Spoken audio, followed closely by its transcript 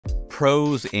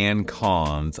pros and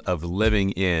cons of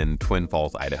living in Twin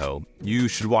Falls, Idaho. You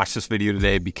should watch this video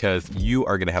today because you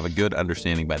are going to have a good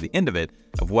understanding by the end of it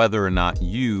of whether or not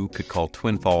you could call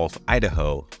Twin Falls,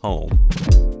 Idaho home.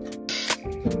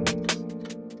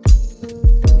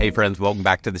 Hey friends, welcome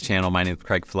back to the channel. My name is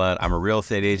Craig Flood. I'm a real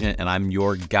estate agent and I'm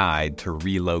your guide to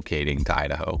relocating to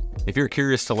Idaho. If you're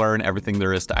curious to learn everything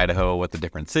there is to Idaho, what the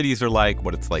different cities are like,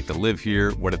 what it's like to live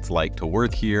here, what it's like to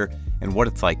work here, and what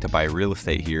it's like to buy real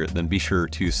estate here, then be sure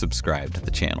to subscribe to the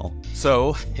channel.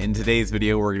 So in today's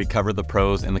video, we're going to cover the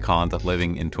pros and the cons of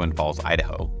living in Twin Falls,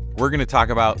 Idaho. We're going to talk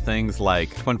about things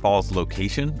like Twin Falls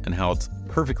location and how it's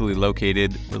perfectly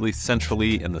located, really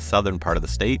centrally in the southern part of the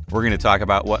state. We're going to talk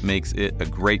about what makes it a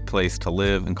great place to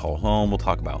live and call home. We'll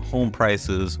talk about home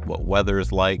prices, what weather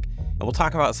is like, and we'll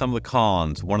talk about some of the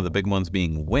cons, one of the big ones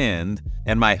being wind.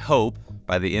 And my hope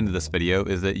by the end of this video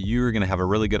is that you're going to have a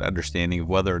really good understanding of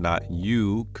whether or not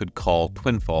you could call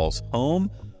Twin Falls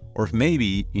home, or if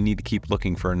maybe you need to keep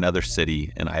looking for another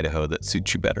city in Idaho that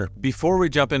suits you better. Before we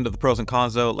jump into the pros and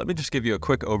cons though, let me just give you a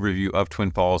quick overview of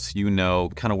Twin Falls so you know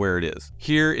kind of where it is.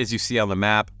 Here, as you see on the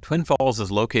map, Twin Falls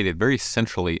is located very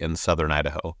centrally in southern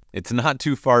Idaho. It's not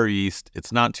too far east,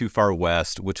 it's not too far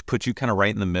west, which puts you kind of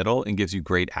right in the middle and gives you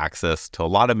great access to a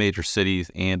lot of major cities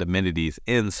and amenities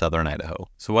in southern Idaho.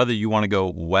 So whether you want to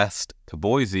go west to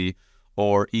Boise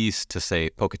or east to say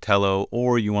Pocatello,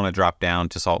 or you want to drop down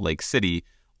to Salt Lake City,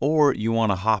 or you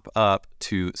want to hop up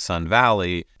to Sun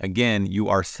Valley, again, you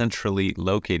are centrally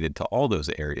located to all those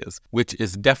areas, which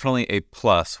is definitely a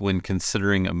plus when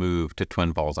considering a move to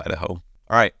Twin Falls, Idaho.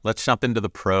 All right, let's jump into the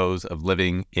pros of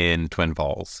living in Twin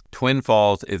Falls. Twin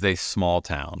Falls is a small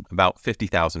town, about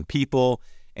 50,000 people,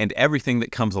 and everything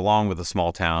that comes along with a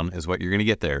small town is what you're going to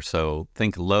get there. So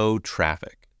think low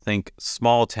traffic, think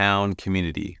small town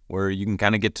community where you can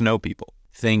kind of get to know people.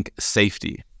 Think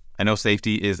safety. I know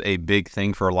safety is a big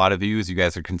thing for a lot of you as you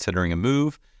guys are considering a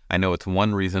move. I know it's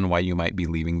one reason why you might be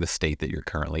leaving the state that you're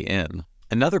currently in.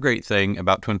 Another great thing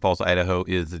about Twin Falls, Idaho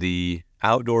is the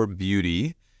outdoor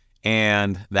beauty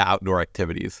and the outdoor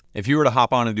activities. If you were to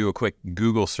hop on and do a quick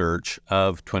Google search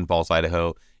of Twin Falls,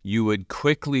 Idaho, you would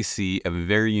quickly see a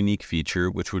very unique feature,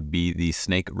 which would be the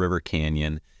Snake River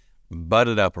Canyon,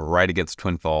 butted up right against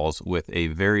Twin Falls with a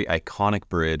very iconic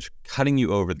bridge cutting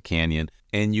you over the canyon.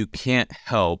 And you can't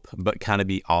help but kind of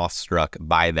be awestruck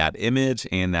by that image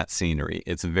and that scenery.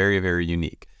 It's very, very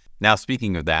unique. Now,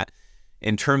 speaking of that,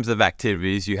 in terms of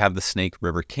activities, you have the Snake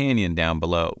River Canyon down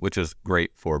below, which is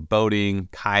great for boating,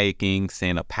 kayaking,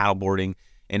 stand-up paddleboarding.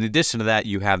 In addition to that,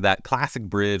 you have that classic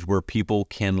bridge where people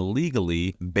can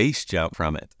legally base jump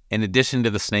from it. In addition to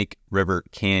the Snake River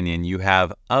Canyon, you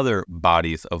have other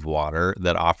bodies of water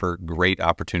that offer great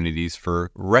opportunities for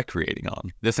recreating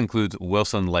on. This includes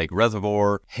Wilson Lake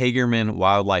Reservoir, Hagerman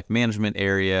Wildlife Management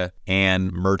Area,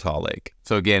 and Murtaugh Lake.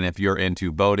 So again, if you're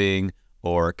into boating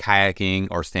or kayaking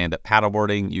or stand-up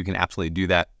paddleboarding, you can absolutely do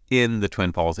that in the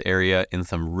Twin Falls area in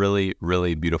some really,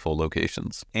 really beautiful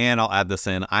locations. And I'll add this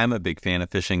in, I'm a big fan of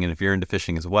fishing, and if you're into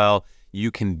fishing as well,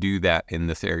 you can do that in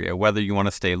this area. Whether you want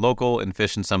to stay local and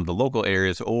fish in some of the local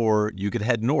areas, or you could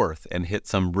head north and hit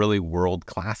some really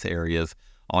world-class areas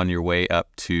on your way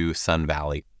up to Sun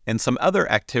Valley. And some other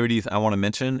activities I want to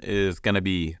mention is going to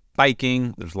be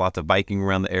biking. There's lots of biking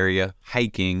around the area,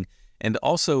 hiking, and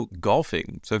also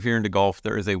golfing. So if you're into golf,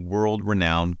 there is a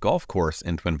world-renowned golf course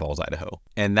in Twin Falls, Idaho,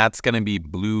 and that's going to be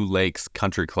Blue Lakes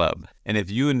Country Club. And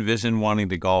if you envision wanting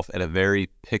to golf at a very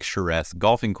picturesque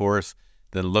golfing course,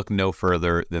 then look no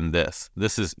further than this.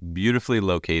 This is beautifully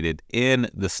located in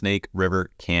the Snake River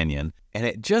Canyon, and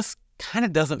it just kind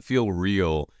of doesn't feel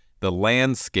real, the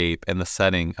landscape and the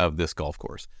setting of this golf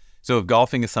course. So if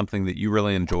golfing is something that you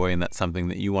really enjoy and that's something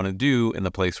that you want to do in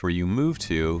the place where you move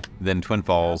to, then Twin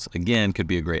Falls, again, could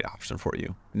be a great option for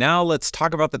you. Now let's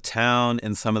talk about the town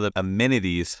and some of the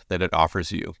amenities that it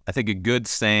offers you. I think a good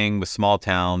saying with small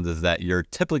towns is that you're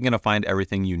typically going to find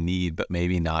everything you need, but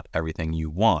maybe not everything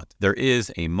you want. There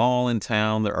is a mall in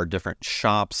town. There are different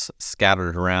shops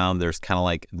scattered around. There's kind of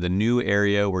like the new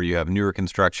area where you have newer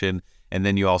construction. And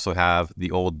then you also have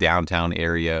the old downtown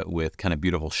area with kind of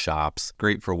beautiful shops,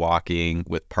 great for walking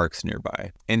with parks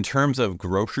nearby. In terms of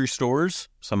grocery stores,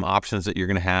 some options that you're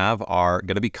going to have are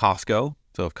going to be Costco.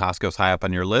 So if Costco's high up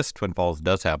on your list, Twin Falls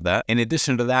does have that. In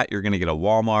addition to that, you're going to get a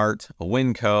Walmart, a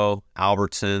Winco,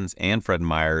 Albertsons, and Fred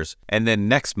Meyer's. And then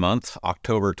next month,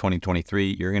 October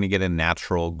 2023, you're going to get a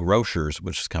Natural Grocers,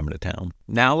 which is coming to town.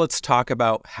 Now let's talk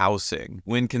about housing.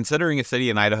 When considering a city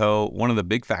in Idaho, one of the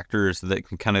big factors that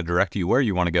can kind of direct you where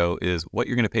you want to go is what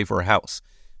you're going to pay for a house.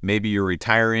 Maybe you're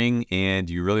retiring and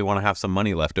you really want to have some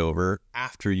money left over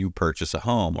after you purchase a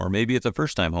home, or maybe it's a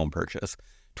first-time home purchase.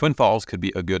 Twin Falls could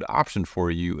be a good option for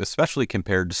you, especially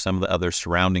compared to some of the other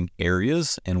surrounding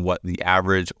areas and what the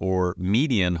average or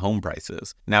median home price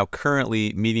is. Now,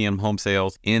 currently, median home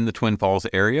sales in the Twin Falls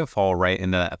area fall right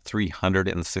into that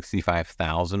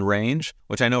 $365,000 range,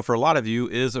 which I know for a lot of you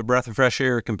is a breath of fresh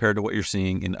air compared to what you're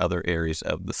seeing in other areas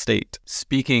of the state.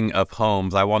 Speaking of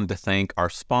homes, I wanted to thank our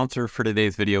sponsor for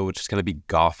today's video, which is going to be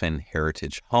Goffin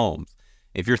Heritage Homes.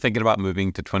 If you're thinking about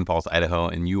moving to Twin Falls, Idaho,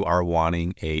 and you are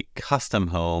wanting a custom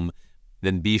home,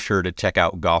 then be sure to check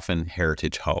out Goffin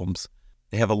Heritage Homes.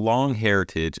 They have a long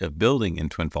heritage of building in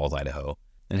Twin Falls, Idaho,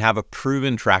 and have a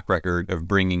proven track record of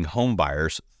bringing home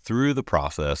buyers through the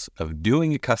process of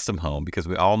doing a custom home, because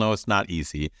we all know it's not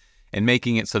easy, and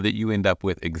making it so that you end up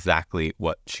with exactly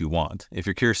what you want. If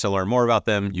you're curious to learn more about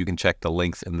them, you can check the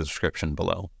links in the description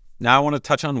below. Now I want to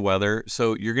touch on weather.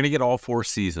 So you're going to get all 4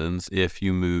 seasons if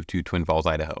you move to Twin Falls,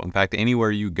 Idaho. In fact,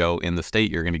 anywhere you go in the state,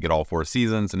 you're going to get all 4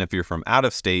 seasons. And if you're from out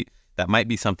of state, that might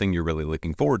be something you're really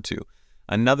looking forward to.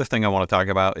 Another thing I want to talk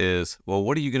about is, well,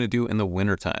 what are you going to do in the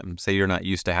wintertime? Say you're not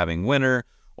used to having winter,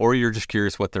 or you're just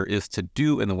curious what there is to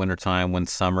do in the wintertime when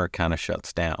summer kind of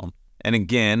shuts down. And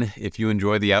again, if you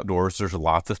enjoy the outdoors, there's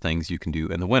lots of things you can do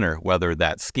in the winter, whether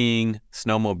that's skiing,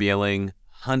 snowmobiling,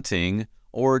 hunting,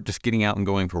 or just getting out and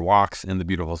going for walks in the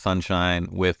beautiful sunshine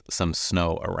with some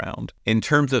snow around. In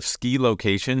terms of ski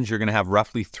locations, you're going to have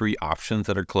roughly 3 options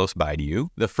that are close by to you.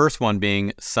 The first one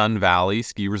being Sun Valley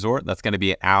Ski Resort. That's going to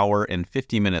be an hour and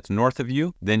 50 minutes north of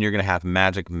you. Then you're going to have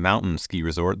Magic Mountain Ski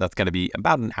Resort. That's going to be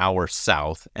about an hour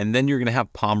south. And then you're going to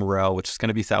have Pomerelle, which is going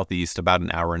to be southeast, about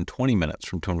an hour and 20 minutes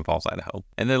from Twin Falls, Idaho.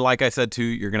 And then, like I said too,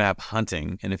 you're going to have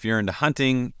hunting. And if you're into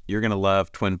hunting, you're going to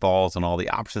love Twin Falls and all the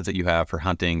options that you have for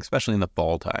hunting, especially in the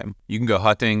fall time. You can go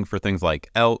hunting for things like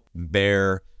elk,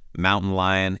 bear, mountain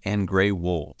lion, and gray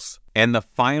wolves. And the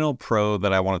final pro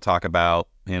that I want to talk about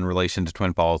in relation to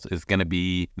Twin Falls is going to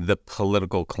be the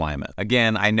political climate.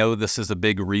 Again, I know this is a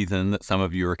big reason that some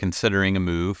of you are considering a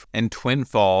move, and Twin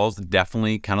Falls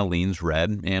definitely kind of leans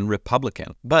red and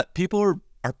Republican. But people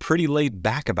are pretty laid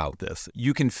back about this.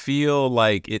 You can feel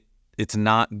like it's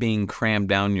not being crammed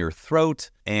down your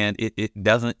throat, and it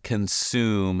doesn't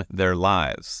consume their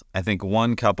lives. I think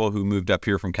one couple who moved up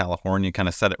here from California kind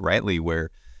of said it rightly, where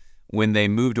when they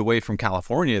moved away from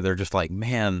California, they're just like,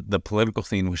 man, the political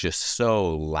scene was just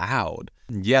so loud.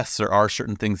 Yes, there are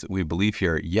certain things that we believe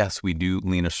here. Yes, we do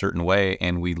lean a certain way,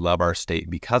 and we love our state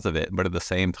because of it. But at the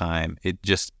same time, it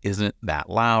just isn't that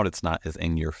loud. It's not as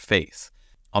in your face.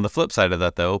 On the flip side of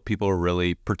that, though, people are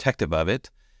really protective of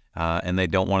it. And they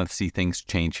don't want to see things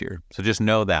change here. So just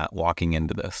know that walking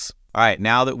into this. All right,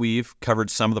 now that we've covered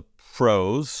some of the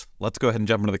pros, let's go ahead and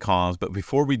jump into the cons. But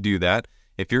before we do that,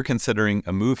 if you're considering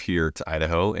a move here to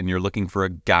Idaho and you're looking for a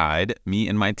guide, me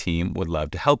and my team would love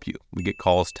to help you. We get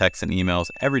calls, texts, and emails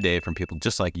every day from people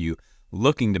just like you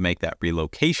looking to make that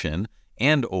relocation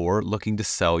and or looking to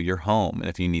sell your home. And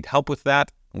if you need help with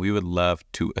that, we would love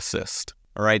to assist.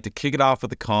 All right, to kick it off with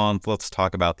the cons, let's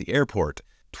talk about the airport.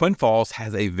 Twin Falls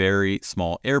has a very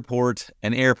small airport,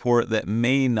 an airport that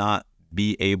may not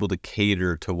be able to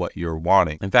cater to what you're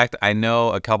wanting. In fact, I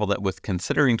know a couple that was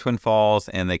considering Twin Falls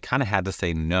and they kind of had to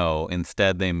say no.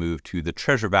 Instead, they moved to the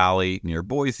Treasure Valley near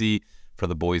Boise for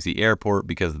the Boise airport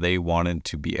because they wanted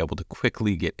to be able to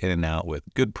quickly get in and out with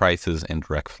good prices and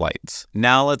direct flights.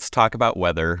 Now let's talk about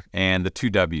weather and the 2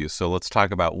 W's. So let's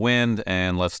talk about wind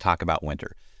and let's talk about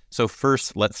winter. So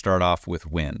first, let's start off with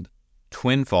wind.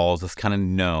 Twin Falls is kind of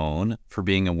known for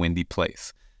being a windy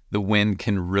place. The wind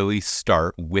can really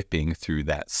start whipping through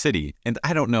that city. And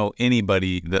I don't know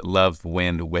anybody that loves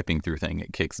wind whipping through things.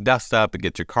 It kicks dust up, it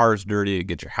gets your cars dirty, it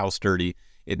gets your house dirty,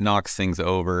 it knocks things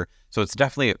over. So it's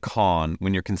definitely a con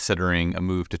when you're considering a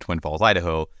move to Twin Falls,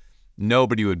 Idaho.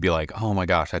 Nobody would be like, oh my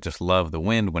gosh, I just love the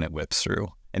wind when it whips through.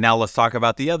 And now let's talk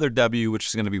about the other W, which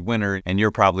is going to be winter. And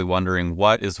you're probably wondering,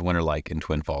 what is winter like in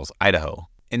Twin Falls, Idaho?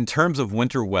 In terms of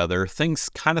winter weather, things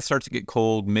kind of start to get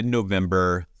cold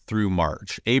mid-November through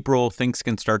March. April, things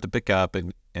can start to pick up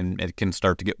and it can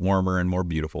start to get warmer and more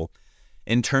beautiful.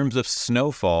 In terms of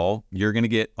snowfall, you're going to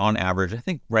get, on average, I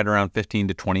think right around 15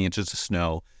 to 20 inches of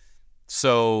snow.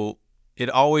 So it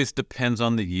always depends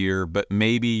on the year, but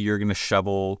maybe you're going to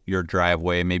shovel your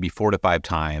driveway maybe 4 to 5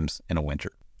 times in a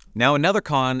winter. Now, another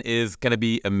con is going to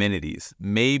be amenities.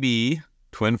 Maybe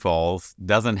Twin Falls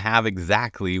doesn't have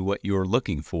exactly what you're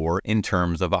looking for in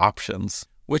terms of options,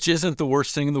 which isn't the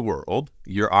worst thing in the world.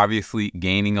 You're obviously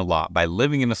gaining a lot by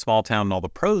living in a small town and all the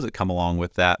pros that come along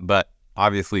with that, but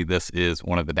obviously this is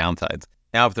one of the downsides.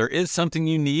 Now, if there is something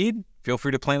you need, feel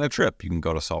free to plan a trip. You can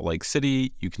go to Salt Lake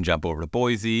City, you can jump over to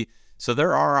Boise. So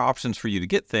there are options for you to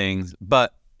get things,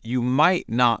 but You might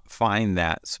not find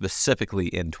that specifically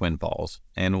in Twin Falls,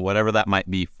 and whatever that might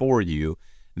be for you,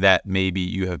 that maybe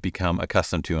you have become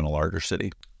accustomed to in a larger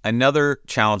city. Another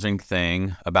challenging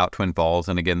thing about Twin Falls,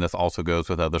 and again, this also goes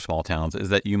with other small towns, is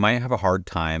that you might have a hard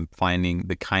time finding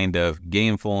the kind of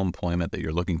gainful employment that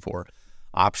you're looking for.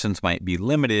 Options might be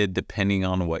limited depending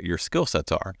on what your skill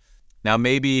sets are. Now,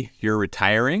 maybe you're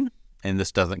retiring and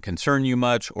this doesn't concern you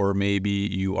much, or maybe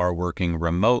you are working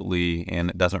remotely and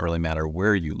it doesn't really matter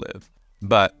where you live.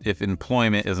 But if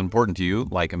employment is important to you,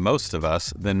 like most of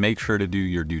us, then make sure to do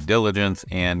your due diligence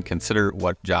and consider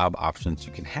what job options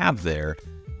you can have there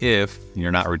if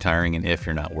you're not retiring and if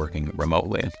you're not working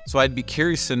remotely. So I'd be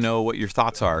curious to know what your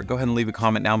thoughts are. Go ahead and leave a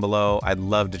comment down below. I'd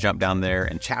love to jump down there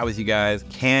and chat with you guys.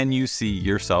 Can you see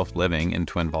yourself living in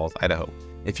Twin Falls, Idaho?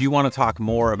 If you want to talk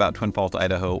more about Twin Falls,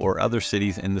 Idaho, or other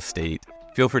cities in the state,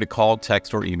 feel free to call,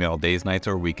 text, or email days, nights,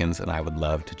 or weekends, and I would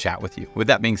love to chat with you. With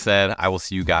that being said, I will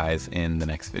see you guys in the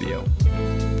next video.